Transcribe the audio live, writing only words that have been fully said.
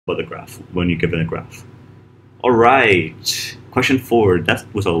about the graph when you're given a graph. All right, question 4. That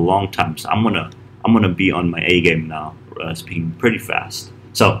was a long time, so I'm gonna be on my A game now, speaking pretty fast.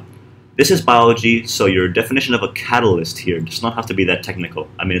 So this is biology, so your definition of a catalyst here does not have to be that technical.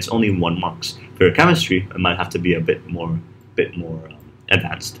 I mean, it's only 1 marks. For your chemistry, it might have to be a bit more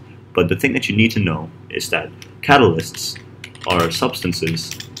advanced. But the thing that you need to know is that catalysts are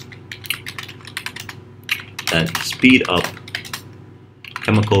substances that speed up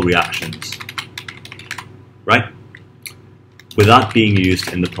chemical reactions, right? Without being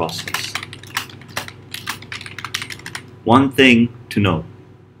used in the process. One thing to know,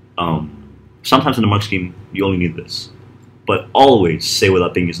 sometimes in the mark scheme you only need this, but always say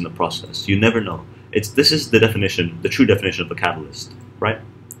without being used in the process. You never know. This is the definition, the true definition of a catalyst, right?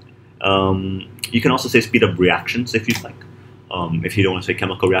 You can also say speed up reactions if you'd like. If you don't want to say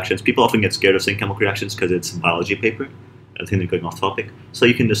chemical reactions, people often get scared of saying chemical reactions because it's a biology paper. I think they're going off topic. So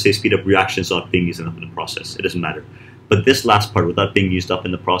you can just say speed up reactions without being used up in the process. It doesn't matter. But this last part, without being used up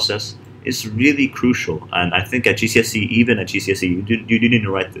in the process, is really crucial. And I think at GCSE, even at GCSE, you do need to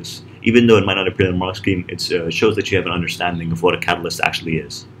write this. Even though it might not appear in the mark scheme, it shows that you have an understanding of what a catalyst actually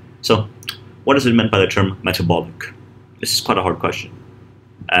is. So, what is it meant by the term metabolic? This is quite a hard question.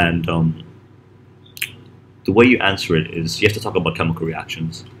 And the way you answer it is you have to talk about chemical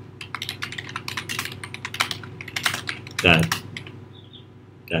reactions that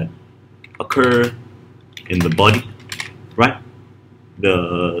occur in the body, right?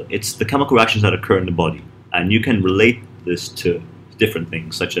 It's the chemical reactions that occur in the body, and you can relate this to different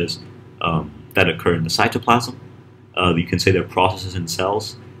things, such as that occur in the cytoplasm. You can say they're processes in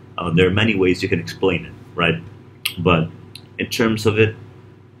cells. There are many ways you can explain it, right? But in terms of it,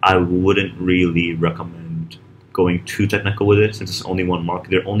 I wouldn't really recommend going too technical with it, since it's only 1 mark.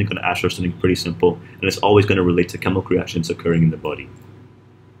 They're only going to ask for something pretty simple, and it's always going to relate to chemical reactions occurring in the body.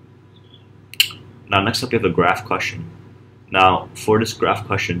 Now, next up, we have a graph question. Now, for this graph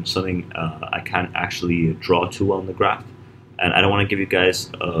question, something I can't actually draw too well on the graph, and I don't want to give you guys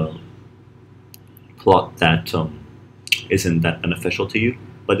a plot that isn't that beneficial to you,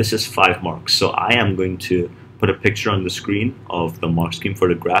 but this is 5 marks. So I am going to put a picture on the screen of the mark scheme for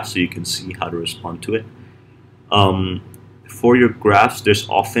the graph so you can see how to respond to it. For your graphs, there's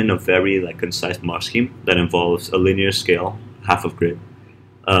often a very concise mark scheme that involves a linear scale, half of grid,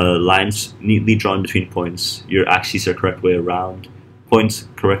 lines neatly drawn between points, your axes are correct way around, points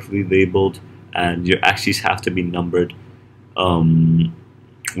correctly labeled, and your axes have to be numbered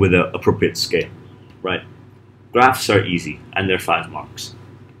with an appropriate scale, right? Graphs are easy, and they're 5 marks.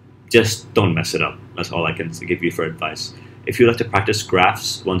 Just don't mess it up. That's all I can give you for advice. If you'd like to practice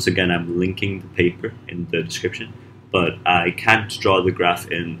graphs, once again, I'm linking the paper in the description, but I can't draw the graph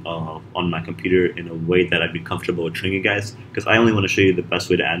on my computer in a way that I'd be comfortable with showing you guys, because I only want to show you the best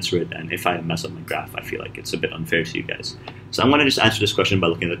way to answer it, and if I mess up my graph, I feel like it's a bit unfair to you guys. So I'm going to just answer this question by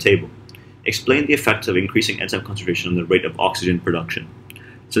looking at the table. Explain the effect of increasing enzyme concentration on the rate of oxygen production.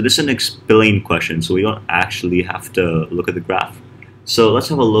 So this is an explain question, so we don't actually have to look at the graph. So let's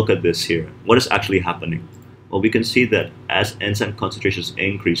have a look at this here. What is actually happening? Well, we can see that as enzyme concentration is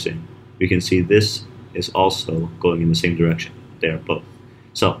increasing, we can see this is also going in the same direction. They are both.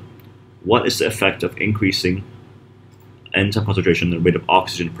 So, what is the effect of increasing enzyme concentration on the rate of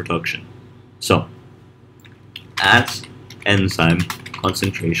oxygen production? So, as enzyme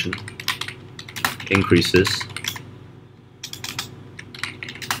concentration increases,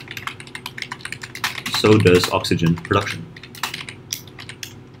 so does oxygen production.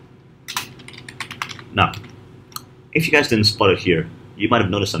 Now, if you guys didn't spot it here, you might have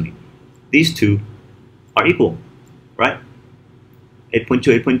noticed something. These two are equal, right?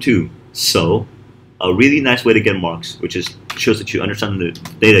 8.2, 8.2. So, a really nice way to get marks, which shows that you understand the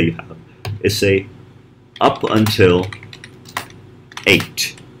data you have, is say up until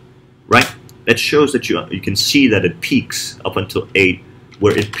 8, right? That shows that you can see that it peaks up until 8,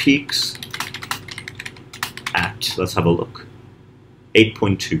 where it peaks at, let's have a look,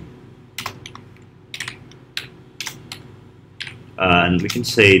 8.2. And we can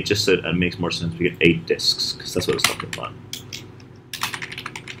say, just so it makes more sense, we get 8 discs, because that's what it's talking about.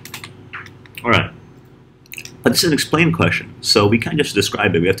 Alright. But this is an explain question, so we can't just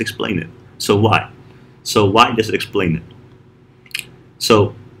describe it, we have to explain it. So why? So why does it explain it?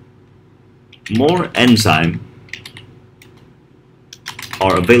 So, more enzyme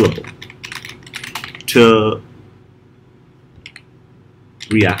are available to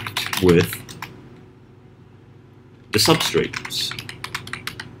react with the substrates,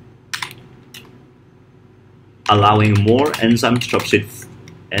 allowing more enzyme substrate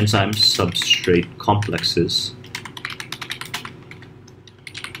complexes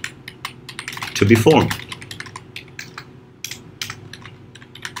to be formed.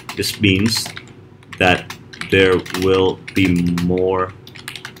 This means that there will be more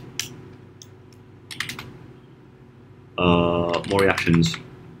reactions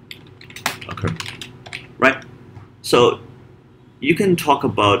occur, right? So you can talk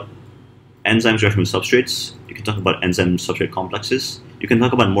about enzymes reacting with substrates. You can talk about enzyme-substrate complexes. You can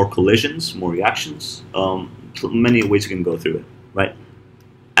talk about more collisions, more reactions. Many ways you can go through it, right?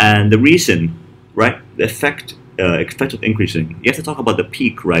 And the reason, right, the effect of increasing, you have to talk about the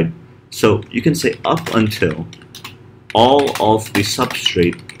peak, right? So you can say up until all of the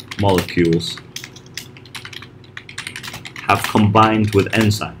substrate molecules have combined with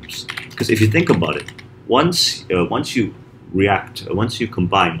enzymes. Because if you think about it, once you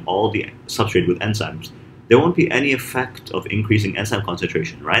combine all the substrate with enzymes, there won't be any effect of increasing enzyme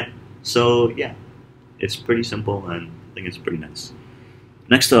concentration, right? So yeah, it's pretty simple, and I think it's pretty nice.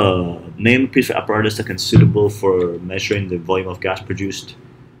 Next, name a piece of apparatus that is suitable for measuring the volume of gas produced.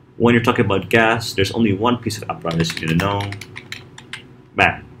 When you're talking about gas, there's only one piece of apparatus you need to know.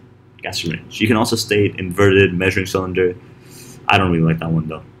 Bam, gas syringe. You can also state inverted measuring cylinder. I don't really like that one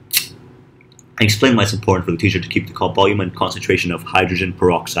though. Explain why it's important for the teacher to keep the volume and concentration of hydrogen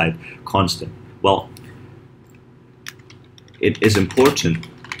peroxide constant. Well, it is important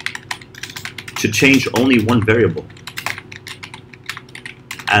to change only one variable,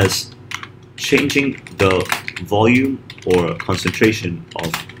 as changing the volume or concentration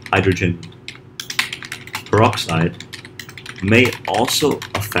of hydrogen peroxide may also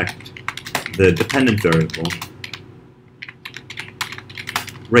affect the dependent variable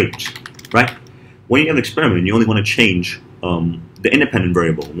rate, right? When you have an experiment, you only want to change the independent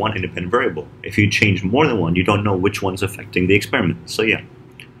variable, one independent variable. If you change more than one, you don't know which one's affecting the experiment. So yeah.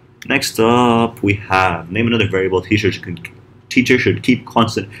 Next up, we have name another variable teacher should keep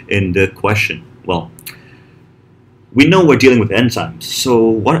constant in the question. Well, we know we're dealing with enzymes, so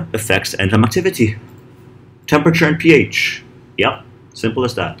what affects enzyme activity? Temperature and pH. Yep, simple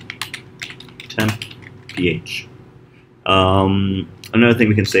as that. Temp, pH. Another thing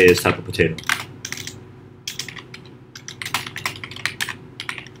we can say is type of potato,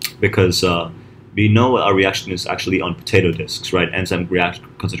 because we know our reaction is actually on potato discs, right? Enzyme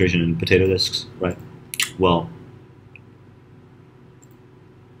concentration in potato discs, right? Well,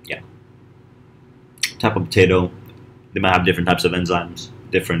 yeah. Type of potato, they might have different types of enzymes,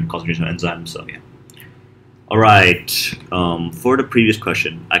 different concentration of enzymes, so yeah. Alright, for the previous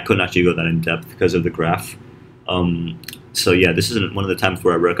question, I couldn't actually go that in depth because of the graph. So yeah, this is one of the times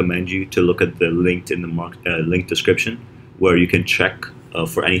where I recommend you to look at the link in the link description, where you can check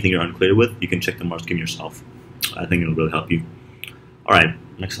for anything you're unclear with. You can check the mark scheme yourself. I think it'll really help you. Alright,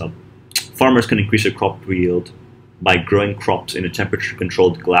 next up. Farmers can increase their crop yield by growing crops in a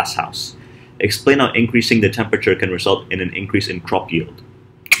temperature-controlled glass house. Explain how increasing the temperature can result in an increase in crop yield.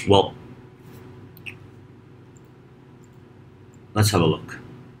 Well, let's have a look.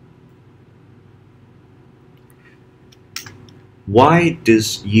 Why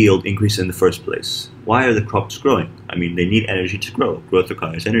does yield increase in the first place? Why are the crops growing? I mean, they need energy to grow. Growth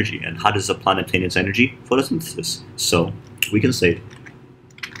requires energy. And how does the plant obtain its energy? Photosynthesis. So we can say,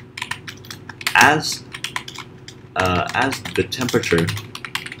 as the temperature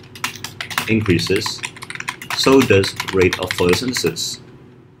increases, so does rate of photosynthesis.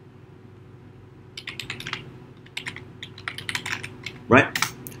 Right?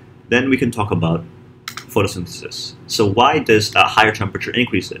 Then we can talk about photosynthesis. So why does a higher temperature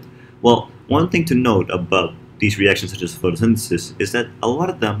increase it? Well, one thing to note about these reactions such as photosynthesis is that a lot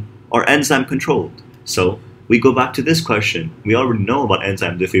of them are enzyme controlled. So we go back to this question. We already know about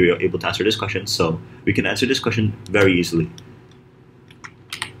enzymes if we were able to answer this question, so we can answer this question very easily.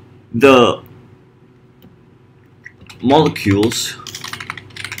 The molecules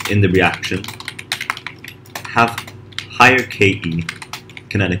in the reaction have higher Ke,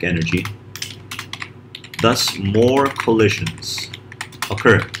 kinetic energy, thus more collisions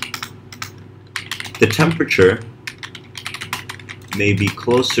occur. The temperature may be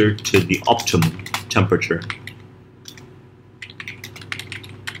closer to the optimum temperature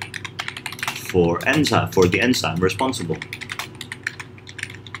for the enzyme responsible.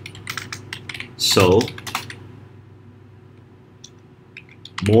 So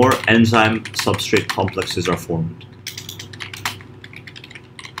more enzyme substrate complexes are formed,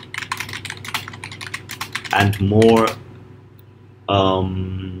 and more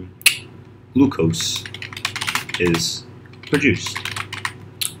glucose is produced.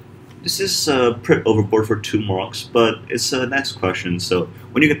 This is pretty overboard for 2 marks, but it's a next question. So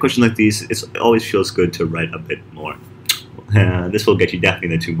when you get questions like these, it always feels good to write a bit more. This will get you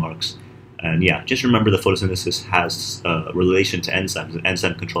definitely the 2 marks. And yeah, just remember the photosynthesis has relation to enzymes, an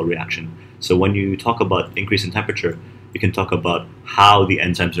enzyme control reaction. So when you talk about increase in temperature, you can talk about how the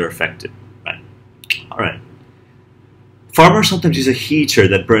enzymes are affected, right? All right. Farmers sometimes use a heater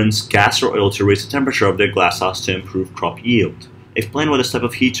that burns gas or oil to raise the temperature of their glasshouse to improve crop yield. Explain why this type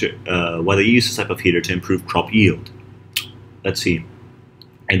of heater, why they use this type of heater to improve crop yield. Let's see.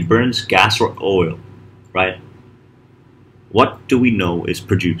 It burns gas or oil, right? What do we know is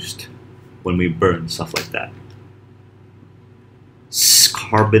produced when we burn stuff like that?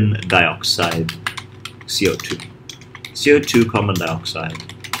 Carbon dioxide, CO2. CO2, carbon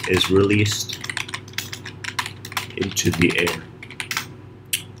dioxide, is released into the air.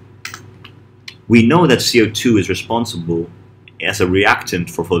 We know that CO2 is responsible as a reactant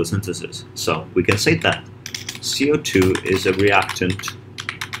for photosynthesis. So we can say that CO2 is a reactant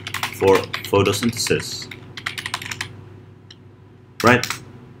for photosynthesis, right?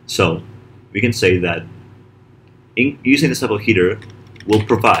 So we can say that using this type of heater will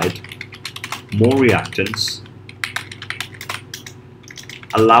provide more reactants,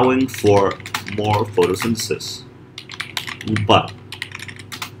 allowing for more photosynthesis. But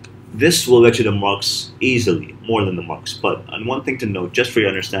this will get you the marks easily, more than the marks. But and one thing to note, just for your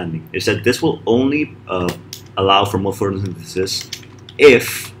understanding, is that this will only allow for more photosynthesis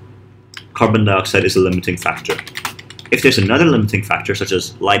if carbon dioxide is a limiting factor. If there's another limiting factor, such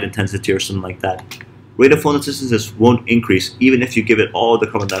as light intensity or something like that, rate of photosynthesis won't increase even if you give it all the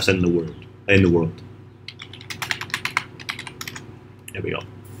carbon dioxide in the world. There we go.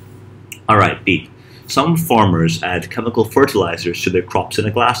 All right, B. Some farmers add chemical fertilizers to their crops in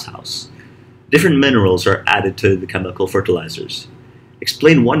a glasshouse. Different minerals are added to the chemical fertilizers.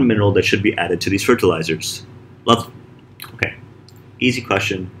 Explain one mineral that should be added to these fertilizers. Okay, easy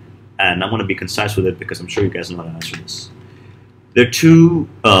question, and I'm going to be concise with it because I'm sure you guys know how to answer this. There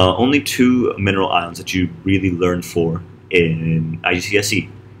are only two mineral ions that you really learn for in IGCSE,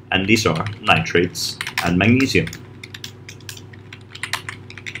 and these are nitrates and magnesium.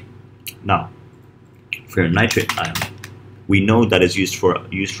 Now, for a nitrate ion, we know that is used for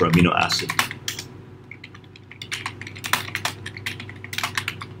amino acid,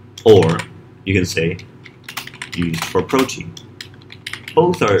 or you can say used for protein.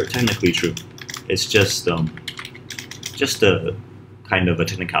 Both are technically true. It's just a kind of a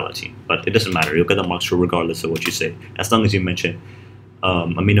technicality, but it doesn't matter. You'll get the marks for regardless of what you say, as long as you mention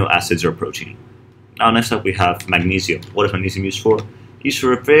amino acids or protein. Now, next up we have magnesium. What is magnesium used for? Used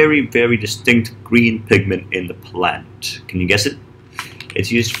for a very, very distinct green pigment in the plant. Can you guess it? It's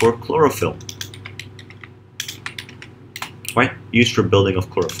used for chlorophyll. Right? Used for building of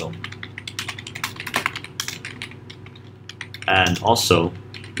chlorophyll. And also,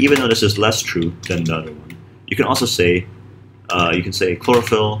 even though this is less true than the other one, you can also say,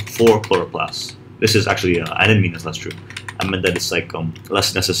 chlorophyll for chloroplasts. This is actually, I didn't mean it's less true. I meant that it's like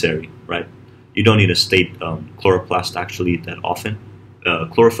less necessary, right? You don't need to state chloroplast actually that often.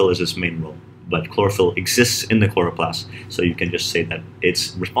 Chlorophyll is its main role, but chlorophyll exists in the chloroplast, so you can just say that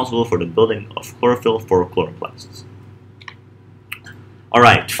it's responsible for the building of chlorophyll for chloroplasts.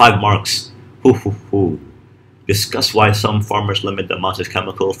 Alright, 5 marks. Discuss why some farmers limit the amount of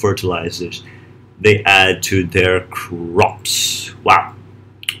chemical fertilizers they add to their crops. Wow,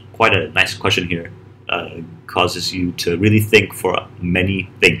 quite a nice question here. Causes you to really think for many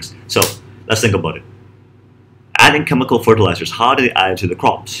things. So let's think about it. Adding chemical fertilizers, how do they add it to the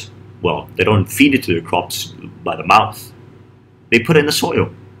crops? Well, they don't feed it to the crops by the mouth. They put it in the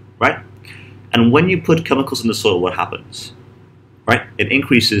soil, right? And when you put chemicals in the soil, what happens? Right? It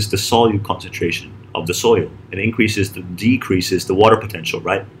increases the solute concentration of the soil. It decreases the water potential,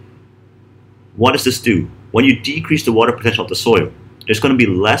 right? What does this do? When you decrease the water potential of the soil, there's going to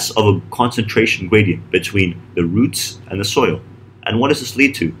be less of a concentration gradient between the roots and the soil. And what does this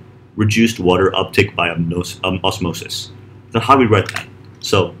lead to? Reduced water uptake by osmosis. So how do we write that?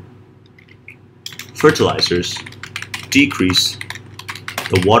 So fertilizers decrease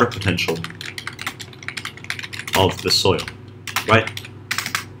the water potential of the soil, right?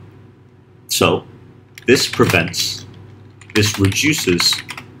 So this reduces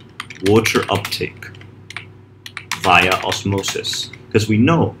water uptake via osmosis, because we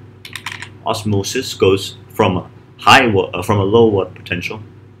know osmosis goes from a low water potential,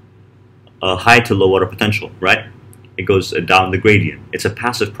 high to low water potential, right? It goes down the gradient. It's a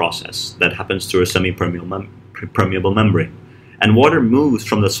passive process that happens through a semi-permeable membrane. And water moves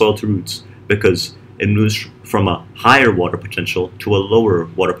from the soil to roots because it moves from a higher water potential to a lower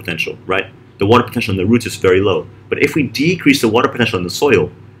water potential, right? The water potential in the roots is very low. But if we decrease the water potential in the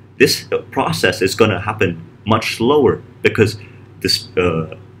soil, this process is going to happen much slower because this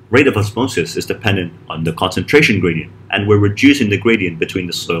rate of osmosis is dependent on the concentration gradient, and we're reducing the gradient between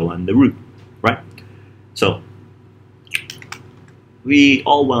the soil and the root, right? So we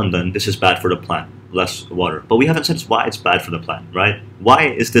all well and done, this is bad for the plant, less water, but we haven't said why it's bad for the plant, right? Why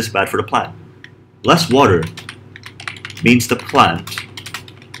is this bad for the plant? Less water means the plant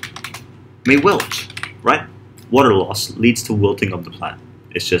may wilt, right? Water loss leads to wilting of the plant.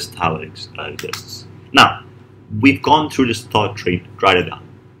 It's just how it exists. Now, we've gone through this thought train, tried it out.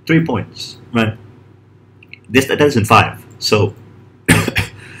 3 points, right? That isn't 5. So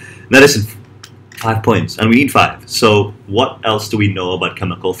that isn't 5 points, and we need 5. So what else do we know about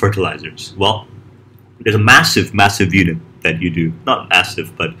chemical fertilizers? Well, there's a massive unit that you do. Not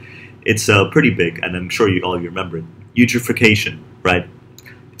massive, but it's pretty big, and I'm sure you all remember it. Eutrophication, right?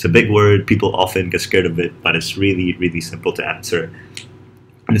 It's a big word. People often get scared of it, but it's really, really simple to answer.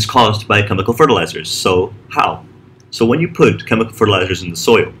 And it's caused by chemical fertilizers. So how? So when you put chemical fertilizers in the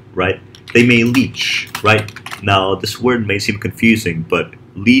soil, right, they may leach, right? Now, this word may seem confusing, but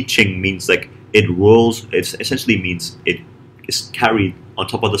leaching means like it rolls, it essentially means it is carried on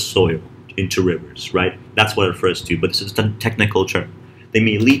top of the soil into rivers, right? That's what it refers to, but this is a technical term. They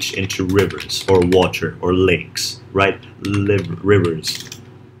may leach into rivers or water or lakes, right? Rivers,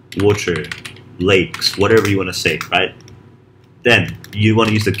 water, lakes, whatever you want to say, right? Then you want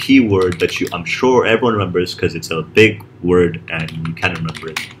to use the key word that I'm sure everyone remembers because it's a big word and you can't remember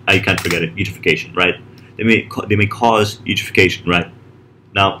it. You can't forget it. Eutrophication, right? They may cause eutrophication, right?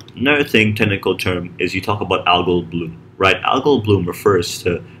 Now, another technical term is you talk about algal bloom, right? Algal bloom refers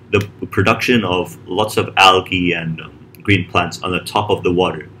to the production of lots of algae and green plants on the top of the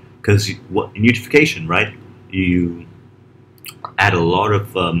water. Because in eutrophication, right? You add a lot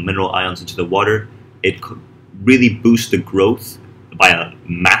of mineral ions into the water. It could really boost the growth by a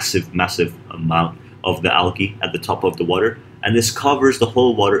massive amount of the algae at the top of the water, and this covers the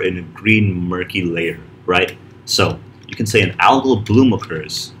whole water in a green murky layer, right? So you can say an algal bloom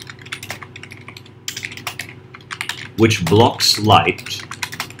occurs which blocks light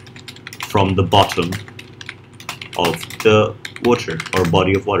from the bottom of the water or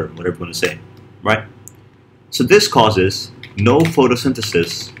body of water, whatever you want to say, right? So this causes no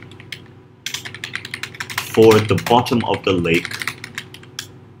photosynthesis for the bottom of the lake,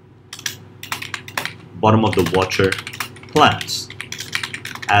 bottom of the water plants,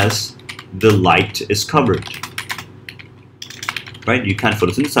 as the light is covered, right? You can't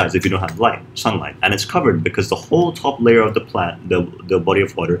photosynthesize if you don't have sunlight, and it's covered because the whole top layer of the plant, the body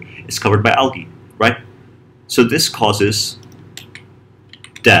of water, is covered by algae, right? So this causes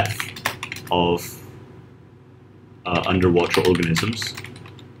death of underwater organisms.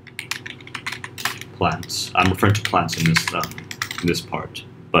 Plants. I'm referring to plants in this part,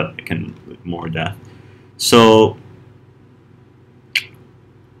 but it can more death. So,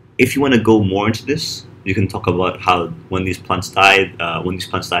 if you want to go more into this, you can talk about how when these plants die,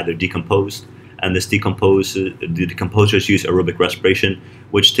 they're decomposed, and the decomposers use aerobic respiration,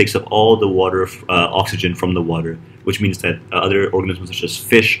 which takes up all the water, oxygen from the water, which means that other organisms such as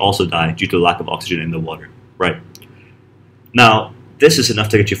fish also die due to lack of oxygen in the water. Right. Now, this is enough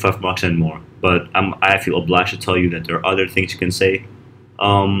to get you 5 marks and more, but I feel obliged to tell you that there are other things you can say.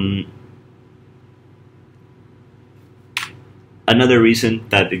 Another reason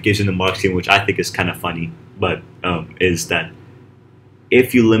that it gives you the mark scheme, which I think is kind of funny, but is that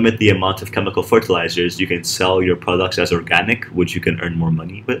if you limit the amount of chemical fertilizers, you can sell your products as organic, which you can earn more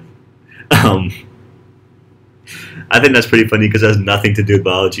money with. I think that's pretty funny because it has nothing to do with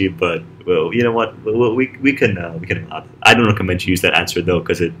biology, but well, you know what? We can I don't recommend you use that answer though,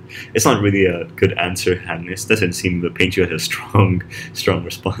 because it's not really a good answer, and it doesn't seem to paint you as a strong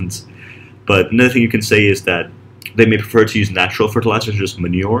response. But another thing you can say is that they may prefer to use natural fertilizers, just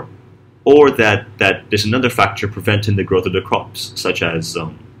manure, or that there's another factor preventing the growth of the crops, such as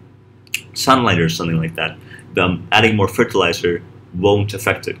sunlight or something like that. Adding more fertilizer won't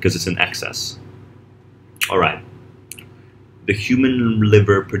affect it because it's in excess. Alright. The human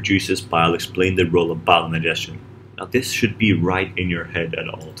liver produces bile. Explain the role of bile in digestion. Now this should be right in your head at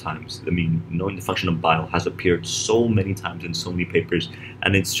all times. I mean, knowing the function of bile has appeared so many times in so many papers,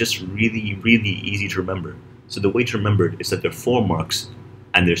 and it's just really easy to remember. So the way to remember it is that there are 4 marks,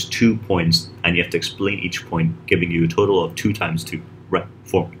 and there's 2 points, and you have to explain each point, giving you a total of 2 times 2, right,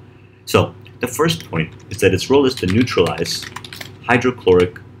 4. So the first point is that its role is to neutralize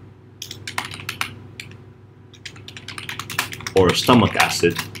hydrochloric or stomach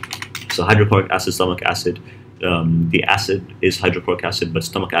acid. So hydrochloric acid, stomach acid. The acid is hydrochloric acid, but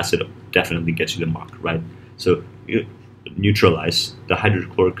stomach acid definitely gets you the mark, right? So you neutralize the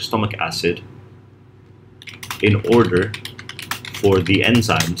hydrochloric stomach acid in order for the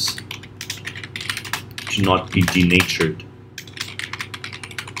enzymes to not be denatured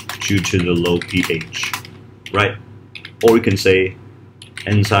due to the low pH, right? Or we can say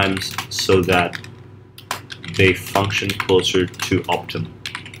enzymes so that they function closer to optimum,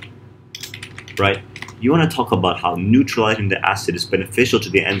 right? You want to talk about how neutralizing the acid is beneficial to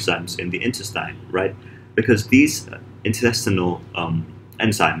the enzymes in the intestine, right? Because these intestinal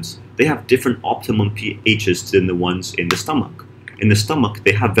enzymes, they have different optimum pHs than the ones in the stomach. In the stomach,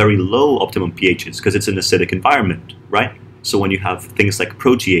 they have very low optimum pHs because it's an acidic environment, right? So when you have things like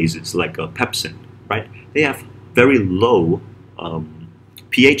proteases, like pepsin, right? They have very low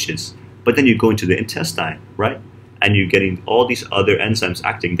pHs. But then you go into the intestine, right? And you're getting all these other enzymes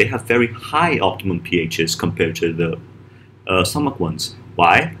acting. They have very high optimum pHs compared to the stomach ones.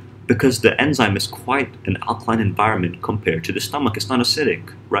 Why? Because the enzyme is quite an alkaline environment compared to the stomach. It's not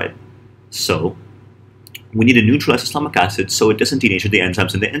acidic, right? So we need to neutralize the stomach acid so it doesn't denature the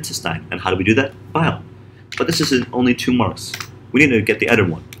enzymes in the intestine. And how do we do that? Bile. But this is only 2 marks. We need to get the other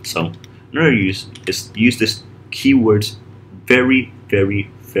one. So another use is use this keywords very, very,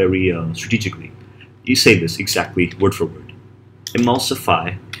 very strategically. You say this exactly word for word.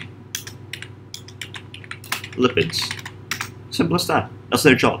 Emulsify lipids. Simple as that. That's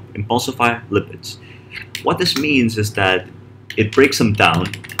their job. Emulsify lipids. What this means is that it breaks them down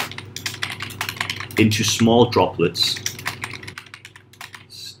into small droplets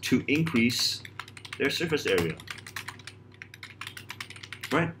to increase their surface area.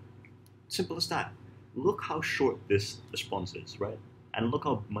 Right? Simple as that. Look how short this response is, right? And look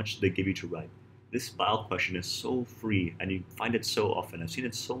how much they give you to write. This bile question is so free, and you find it so often. I've seen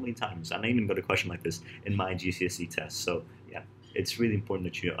it so many times, and I even got a question like this in my IGCSE test. So yeah, it's really important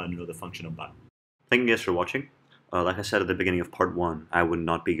that you know the function of bile. Thank you guys for watching. Like I said at the beginning of part 1, I would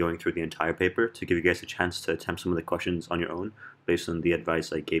not be going through the entire paper to give you guys a chance to attempt some of the questions on your own based on the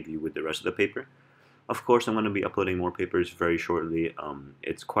advice I gave you with the rest of the paper. Of course, I'm going to be uploading more papers very shortly.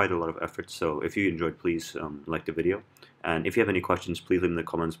 It's quite a lot of effort, so if you enjoyed, please like the video. And if you have any questions, please leave in the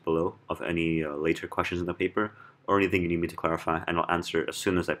comments below of any later questions in the paper or anything you need me to clarify, and I'll answer as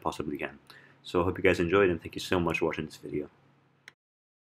soon as I possibly can. So I hope you guys enjoyed, and thank you so much for watching this video.